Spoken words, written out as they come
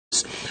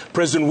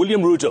President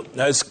William Ruto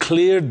has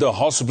cleared the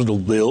hospital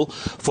bill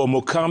for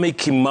Mukami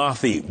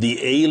Kimathi,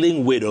 the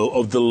ailing widow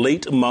of the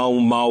late Mau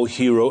Mau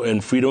hero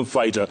and freedom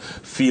fighter,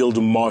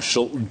 Field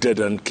Marshal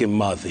Dedan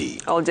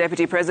Kimathi. Old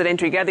Deputy President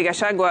Rigathi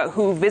Gachagua,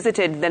 who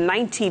visited the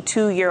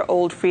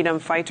 92-year-old freedom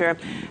fighter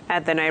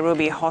at the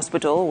Nairobi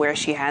Hospital, where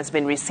she has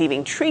been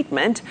receiving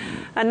treatment,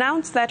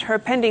 announced that her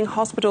pending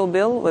hospital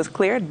bill was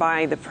cleared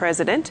by the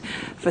president,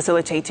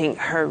 facilitating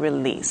her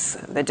release.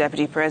 The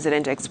deputy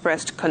president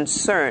expressed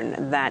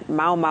concern that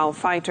Mau Mau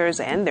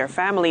fighters and their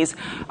families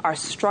are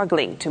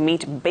struggling to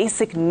meet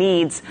basic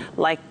needs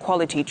like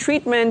quality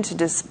treatment,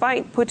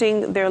 despite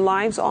putting their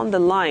lives on the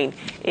line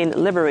in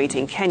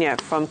liberating Kenya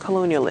from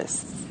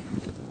colonialists.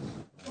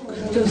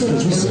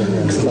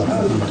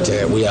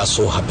 We are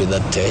so happy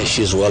that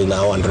she's well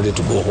now and ready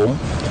to go home.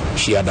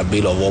 She had a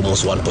bill of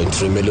almost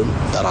 1.3 million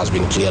that has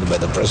been cleared by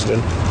the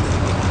president,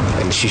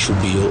 and she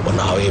should be on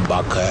her way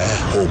back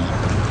home.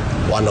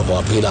 One of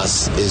our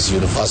pillars is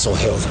universal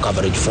health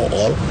coverage for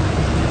all.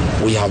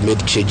 We have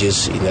made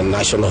changes in the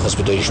National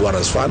Hospital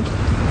Insurance Fund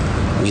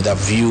with a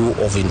view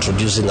of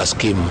introducing a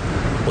scheme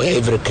where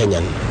every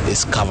Kenyan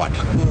is covered,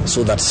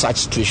 so that such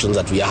situations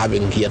that we are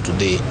having here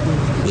today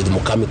with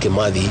Mukami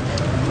Kimathi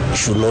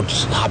should not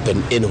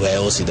happen anywhere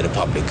else in the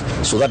Republic.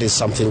 So that is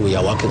something we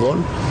are working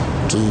on,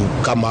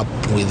 to come up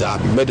with a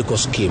medical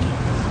scheme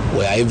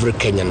where every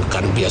Kenyan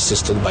can be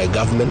assisted by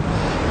government,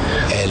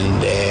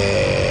 and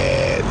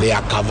they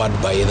are covered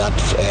by that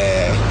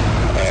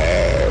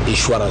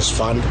insurance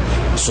fund,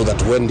 so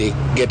that when they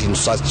get into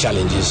such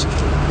challenges,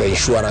 the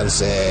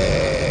insurance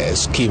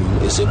scheme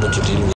is able to deal with